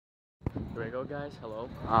Here we go, guys. Hello.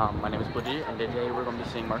 My name is BlueDigit, and today we're going to be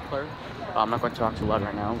seeing Markiplier. I'm not going to talk too loud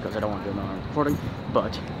right now because I don't want to do another recording,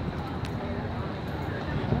 but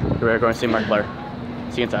we're going to see Markiplier.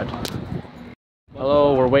 See you inside.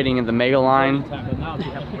 Hello, we're waiting in the mega line.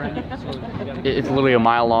 It's literally a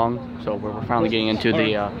mile long, so we're finally getting into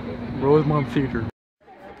the Rosemont Theater.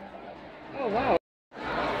 Oh, wow.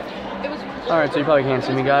 Alright, so you probably can't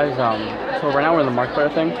see me, guys. So right now we're in the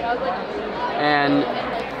Markiplier thing, and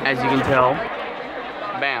as you can tell,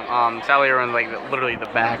 bam, sadly we're in like literally the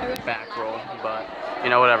back row, but you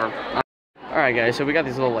know, whatever. Alright guys, so we got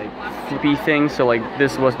these little like flippy things, so like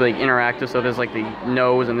this was like interactive, so there's like the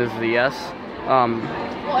nose and this is the yes,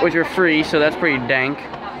 which are free, so that's pretty dank.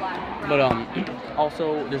 But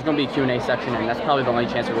also there's gonna be a Q&A section, and that's probably the only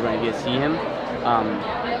chance that we're gonna get to see him.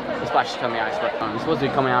 The splash is coming out, but it's supposed to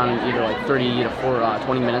be coming out in either like 30 to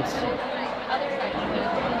 20 minutes.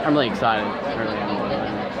 I'm really excited. I really am.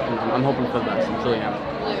 I'm hoping for the best. I really am.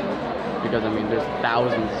 Because I mean, there's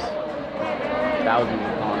thousands of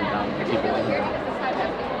people in here,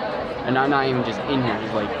 and not even just in here,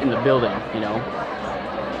 just like in the building, you know.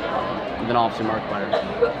 And then obviously Markiplier.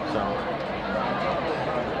 So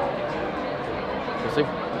we'll see.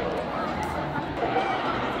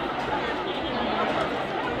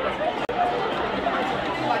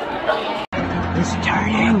 It's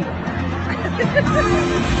turning.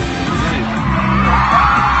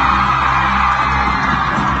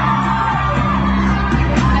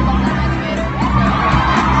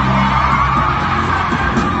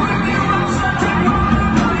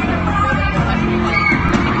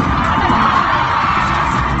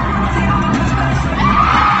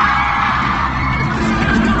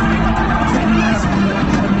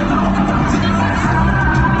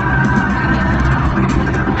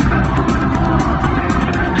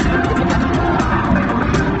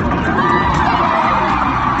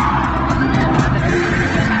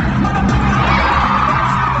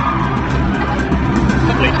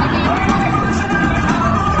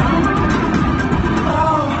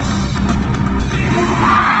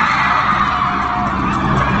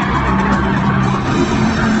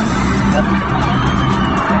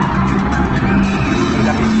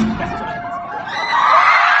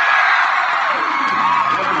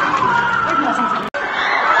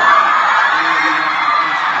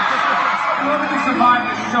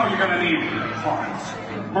 You're gonna need hearts,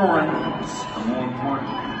 brains, and more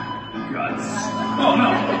importantly, guts. Oh no!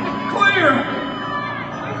 Clear!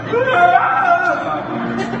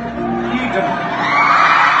 Ego.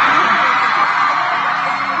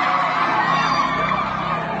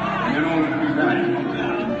 And in order to do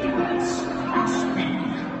that, it's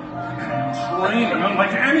speed and training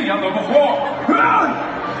unlike any other before.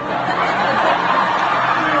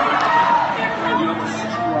 You have to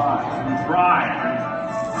strive and drive.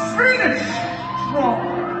 Finish! Well,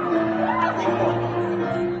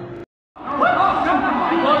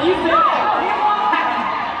 you said no.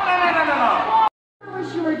 I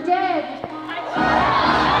wish you were dead.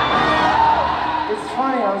 It's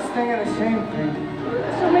funny, I was thinking the same thing.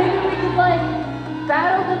 So maybe we could, like,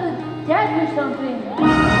 battle to the death or something.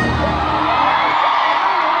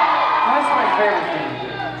 That's my favorite thing.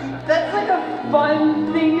 That's like a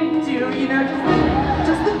fun thing to do, you know,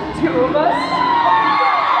 just the two of us.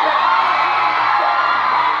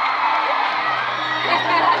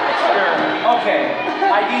 Okay,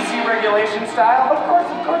 IDC regulation style? Of course.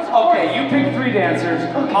 Okay, you pick 3 dancers.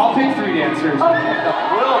 Okay. I'll pick 3 dancers. Okay.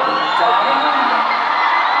 We'll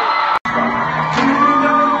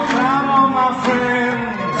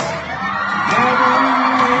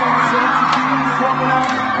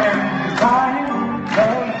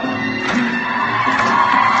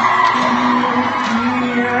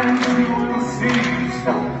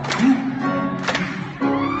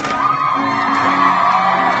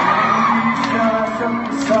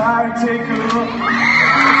take a look.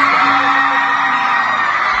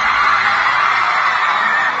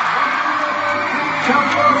 Jump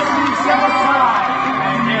those seats outside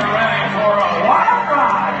and get ready for a wild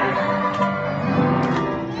ride.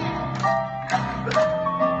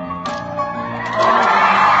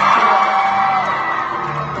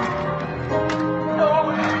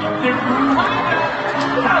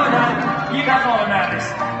 You got all that matters.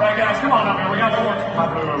 Right, guys, come on up here. We got to work.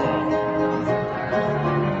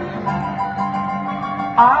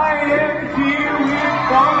 I am here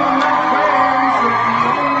with all of my friends, and the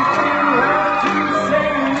only thing left to say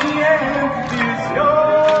in the end is you're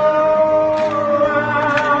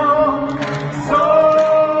around, so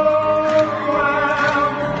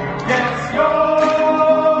around, yes, you're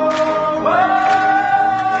welcome.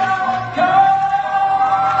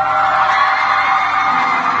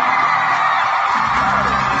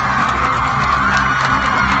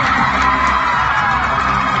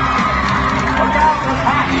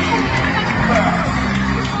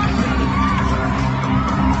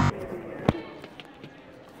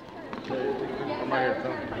 right here,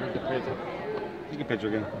 Phil. You can picture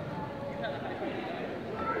again.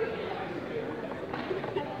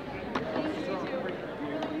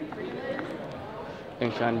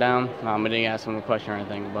 Things shut down. We didn't ask him a question or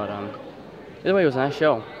anything, but either way, it was a nice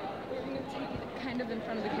show. Kind of in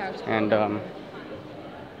front of the couch. And the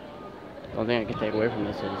only thing I can take away from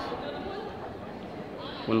this is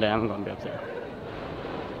one day I'm going to be up there.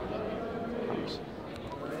 Promise.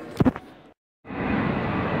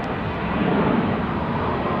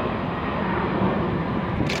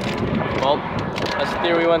 Well, that's the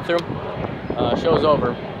theory we went through. Show's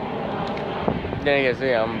over. Didn't get to see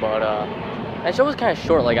him, but that show was kind of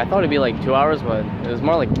short. Like, I thought it'd be like 2 hours, but it was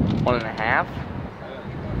more like 1.5.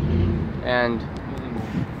 And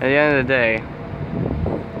at the end of the day,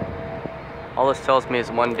 all this tells me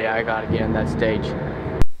is one day I gotta get on that stage.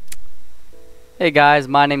 Hey guys,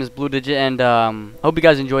 my name is BlueDigit, and hope you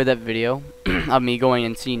guys enjoyed that video of me going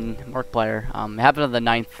and seeing Markiplier. It happened on the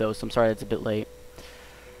 9th though, so I'm sorry it's a bit late.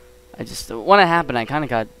 When it happened, I kind of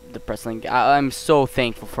got depressed. I'm so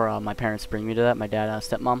thankful for my parents bringing me to that, my dad and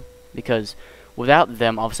stepmom, because without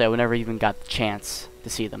them, obviously I would never even got the chance to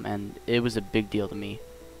see them, and it was a big deal to me.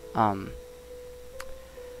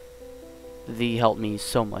 They helped me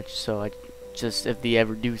so much, so if they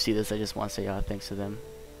ever do see this, I just want to say thanks to them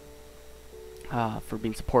for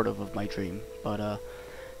being supportive of my dream. But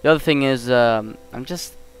the other thing is, it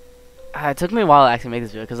took me a while to actually make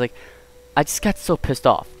this video, because like I just got so pissed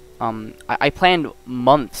off. I planned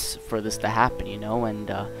months for this to happen, you know,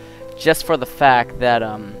 and just for the fact that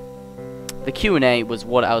the Q&A was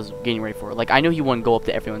what I was getting ready for. Like, I knew he wouldn't go up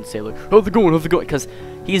to everyone and say like, how's it going, because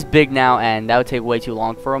he's big now, and that would take way too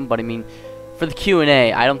long for him. But I mean, for the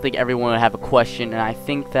Q&A, I don't think everyone would have a question, and I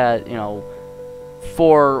think that, you know,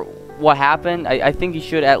 for what happened, I think he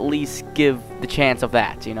should at least give the chance of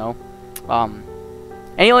that, you know. And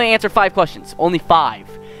he only answered 5 questions, only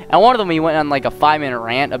 5. And one of them, he went on like a 5-minute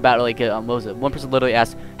rant about like, what was it? One person literally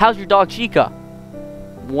asked, how's your dog Chica?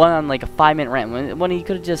 One on like a 5-minute rant, when he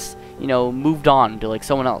could have just, you know, moved on to like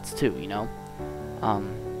someone else too, you know.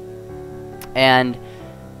 And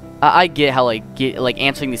I get how like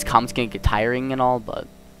answering these comments can get tiring and all, but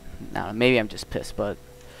I don't know, maybe I'm just pissed. But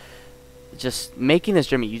just making this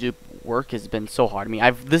dream of YouTube work has been so hard. I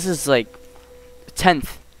mean, this is like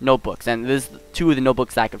 10th notebooks, and this is 2 of the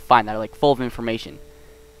notebooks that I could find that are like full of information.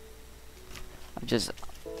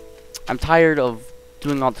 I'm tired of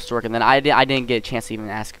doing all this work, and then I didn't get a chance to even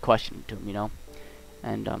ask a question to him, you know.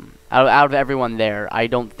 And out of everyone there, I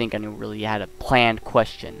don't think anyone really had a planned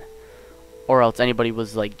question, or else anybody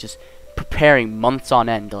was like just preparing months on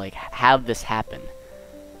end to like have this happen.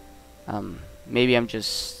 Maybe I'm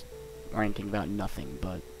just ranting about nothing,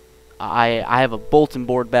 but I have a bulletin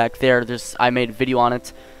board back there. I made a video on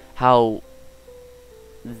it, how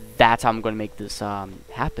that's how I'm going to make this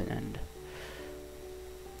happen, and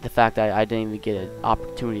the fact that I didn't even get an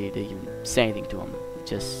opportunity to even say anything to him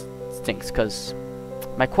just stinks, because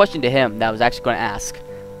my question to him that I was actually going to ask,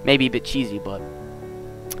 maybe a bit cheesy, but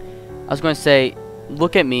I was going to say,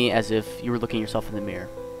 look at me as if you were looking at yourself in the mirror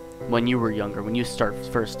when you were younger, when you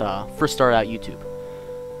first started out YouTube.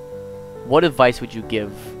 What advice would you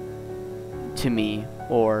give to me,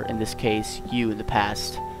 or in this case, you in the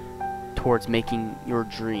past, towards making your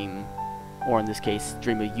dream, or in this case,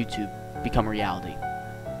 dream of YouTube, become reality?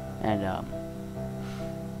 And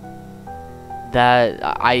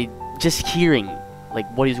just hearing like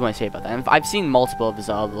what he's going to say about that. And I've seen multiple of his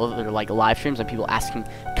other like live streams, and people asking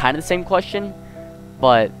kind of the same question,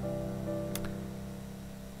 but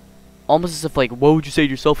almost as if like, what would you say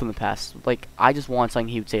to yourself in the past? Like, I just want something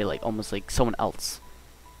he would say, like almost like someone else.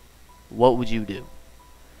 What would you do?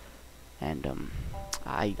 And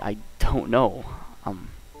I don't know.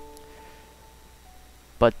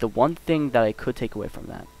 But the one thing that I could take away from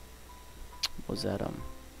that was that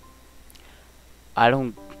I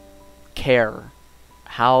don't care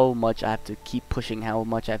how much I have to keep pushing, how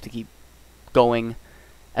much I have to keep going.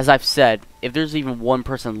 As I've said, if there's even one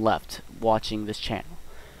person left watching this channel,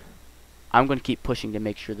 I'm going to keep pushing to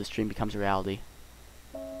make sure this dream becomes a reality.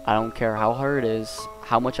 I don't care how hard it is,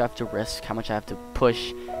 how much I have to risk, how much I have to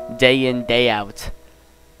push day in, day out.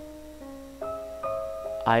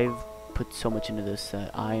 I've put so much into this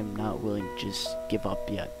that I am not willing to just give up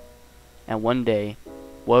yet. And one day,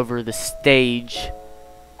 whatever the stage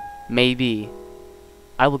may be,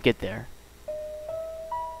 I will get there.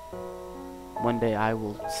 One day I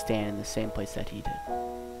will stand in the same place that he did.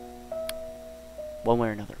 One way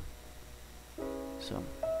or another. So,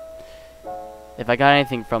 if I got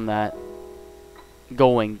anything from that,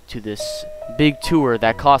 going to this big tour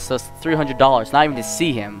that cost us $300, not even to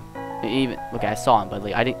see him, Even okay, I saw him, but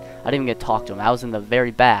like I didn't even get to talk to him. I was in the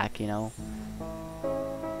very back, you know.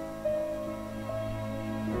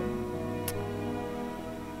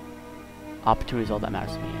 Opportunity is all that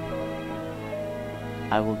matters to me.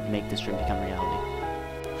 I will make this dream become reality.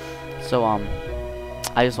 So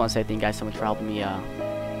I just want to say thank you guys so much for helping me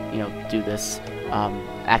you know, do this.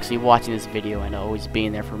 Actually watching this video and always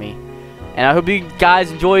being there for me. And I hope you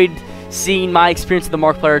guys enjoyed seeing my experience at the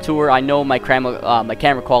Markiplier tour. I know my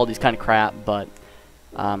camera quality is kind of crap, but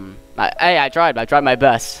I tried my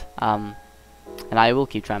best, and I will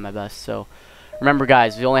keep trying my best. So remember,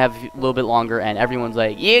 guys, we only have a little bit longer, and everyone's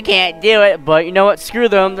like, you can't do it, but you know what? Screw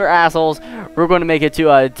them, they're assholes. We're going to make it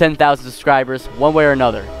to 10,000 subscribers, one way or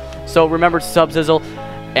another. So remember to sub-sizzle,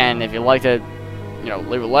 and if you like to, you know,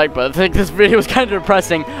 leave a like, but I think this video was kind of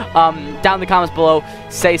depressing. Down in the comments below,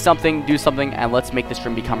 say something, do something, and let's make this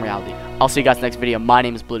dream become reality. I'll see you guys next video. My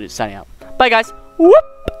name is BlueDigit, signing out. Bye, guys.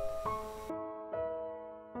 Whoop!